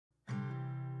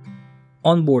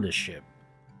On board a ship,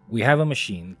 we have a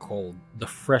machine called the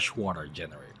freshwater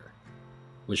generator,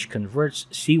 which converts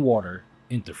seawater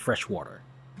into fresh water.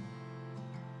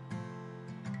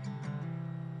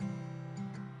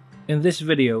 In this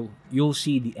video, you'll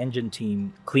see the engine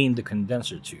team clean the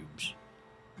condenser tubes,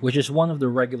 which is one of the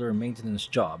regular maintenance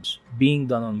jobs being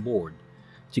done on board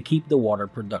to keep the water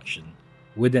production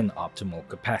within optimal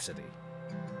capacity.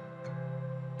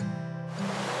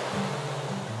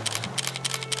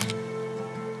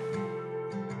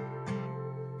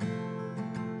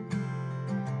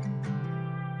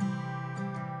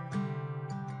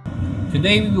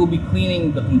 Today we will be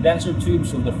cleaning the condenser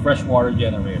tubes of the freshwater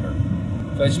generator.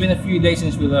 So it's been a few days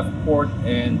since we left port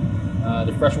and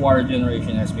the freshwater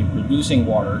generation has been producing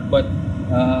water, but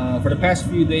for the past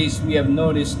few days we have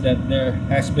noticed that there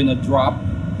has been a drop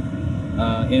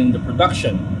in the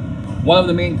production. One of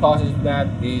the main causes of that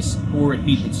is poor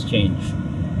heat exchange,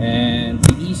 and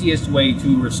the easiest way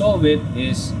to resolve it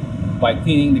is by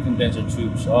cleaning the condenser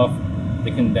tubes of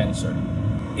the condenser.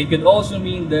 It could also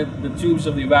mean that the tubes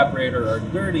of the evaporator are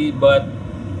dirty, but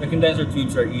the condenser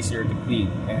tubes are easier to clean,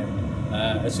 and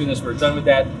as soon as we're done with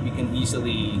that, we can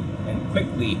easily and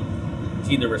quickly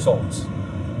see the results.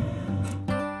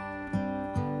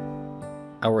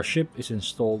 Our ship is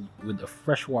installed with a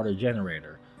freshwater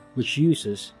generator, which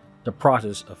uses the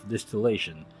process of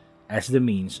distillation as the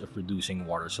means of reducing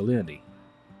water salinity.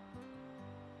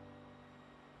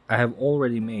 I have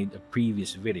already made a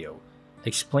previous video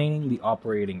explaining the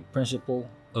operating principle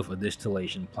of a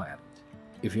distillation plant.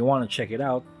 If you want to check it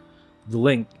out, the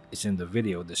link is in the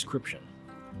video description.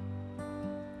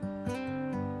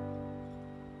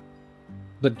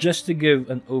 But just to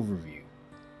give an overview,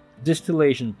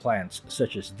 distillation plants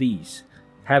such as these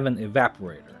have an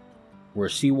evaporator, where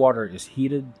seawater is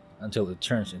heated until it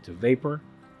turns into vapor,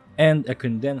 and a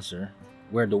condenser,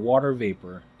 where the water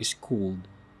vapor is cooled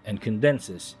and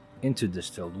condenses into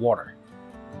distilled water.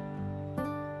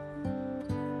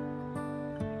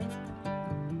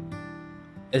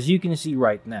 As you can see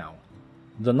right now,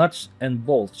 the nuts and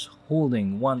bolts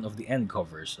holding one of the end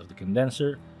covers of the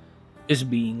condenser is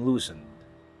being loosened.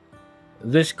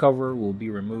 This cover will be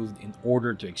removed in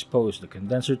order to expose the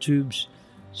condenser tubes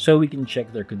so we can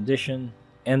check their condition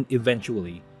and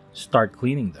eventually start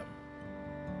cleaning them.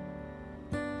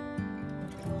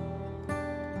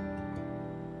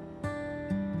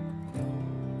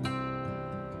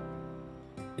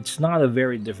 It's not a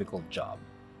very difficult job,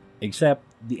 except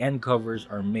the end covers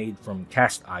are made from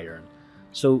cast iron,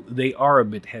 so they are a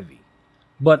bit heavy,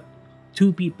 but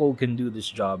 2 people can do this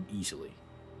job easily.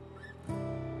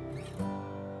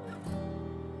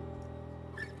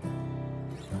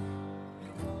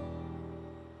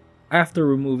 After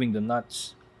removing the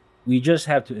nuts, we just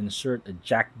have to insert a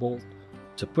jack bolt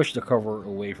to push the cover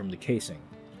away from the casing.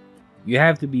 You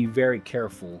have to be very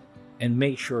careful and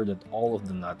make sure that all of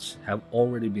the nuts have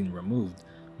already been removed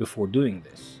before doing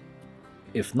this.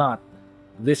 If not,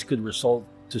 this could result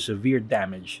to severe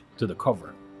damage to the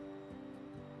cover.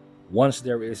 Once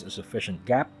there is a sufficient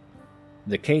gap,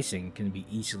 the casing can be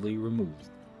easily removed.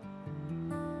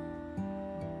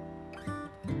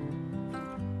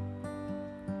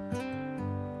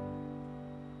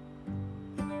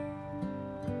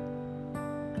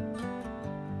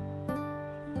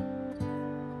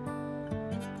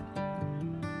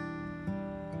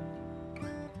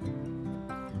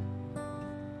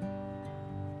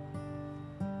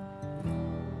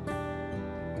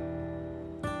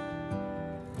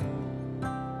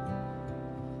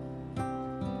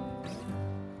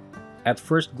 At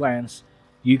first glance,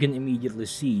 you can immediately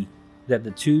see that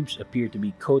the tubes appear to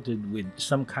be coated with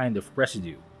some kind of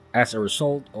residue as a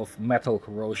result of metal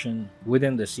corrosion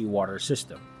within the seawater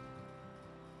system.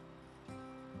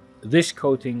 This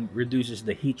coating reduces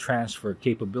the heat transfer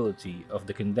capability of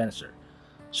the condenser,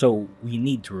 so we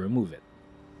need to remove it.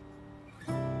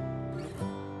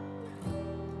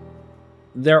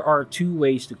 There are 2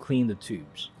 ways to clean the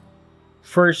tubes.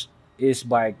 First is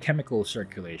by chemical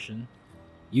circulation,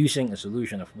 using a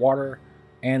solution of water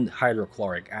and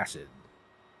hydrochloric acid.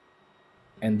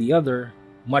 And the other,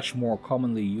 much more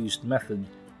commonly used method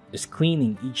is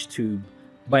cleaning each tube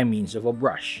by means of a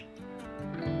brush.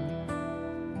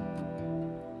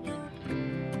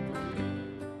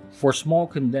 For small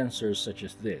condensers such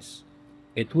as this,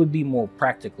 it would be more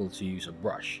practical to use a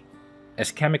brush, as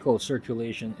chemical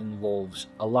circulation involves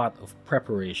a lot of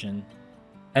preparation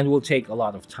and will take a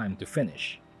lot of time to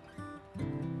finish.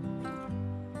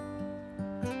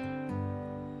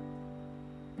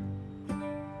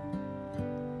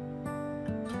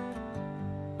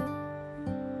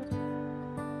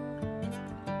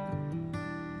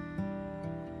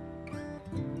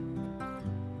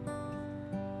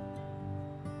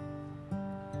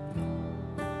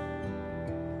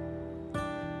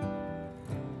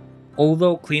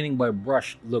 Although cleaning by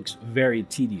brush looks very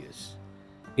tedious,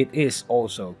 it is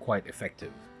also quite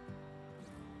effective.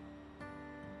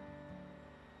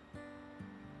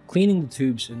 Cleaning the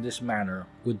tubes in this manner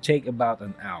would take about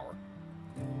an hour.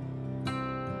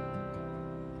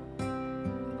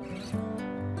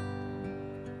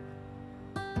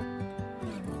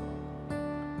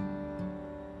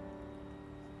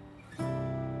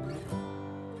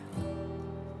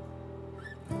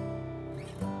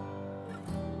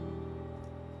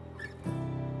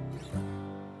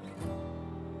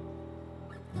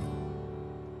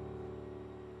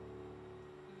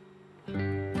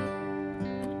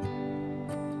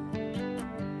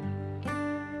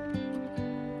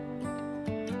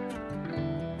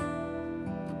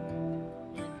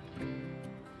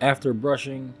 After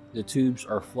brushing, the tubes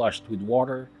are flushed with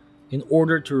water in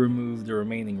order to remove the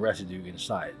remaining residue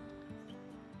inside.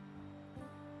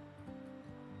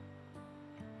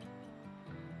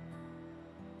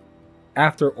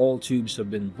 After all tubes have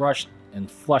been brushed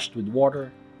and flushed with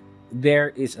water, there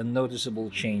is a noticeable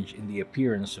change in the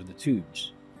appearance of the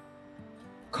tubes.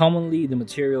 Commonly, the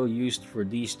material used for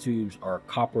these tubes are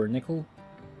copper nickel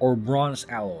or bronze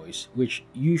alloys, which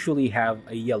usually have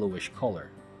a yellowish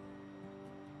color.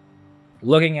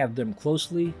 Looking at them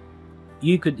closely,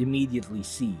 you could immediately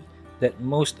see that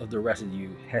most of the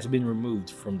residue has been removed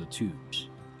from the tubes.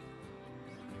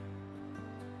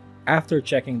 After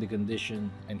checking the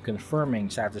condition and confirming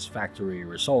satisfactory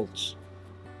results,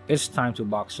 it's time to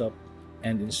box up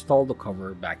and install the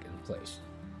cover back in place.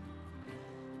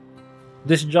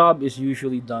 This job is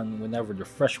usually done whenever the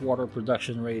freshwater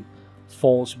production rate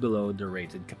falls below the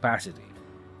rated capacity.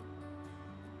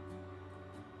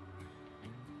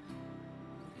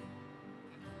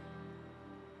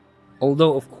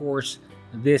 Although, of course,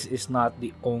 this is not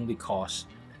the only cause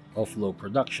of low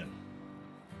production.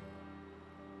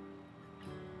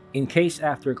 In case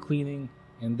after cleaning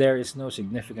and there is no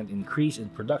significant increase in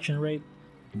production rate,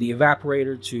 the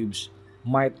evaporator tubes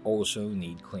might also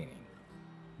need cleaning.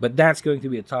 But that's going to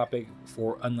be a topic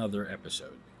for another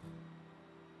episode.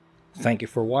 Thank you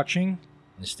for watching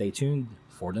and stay tuned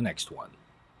for the next one.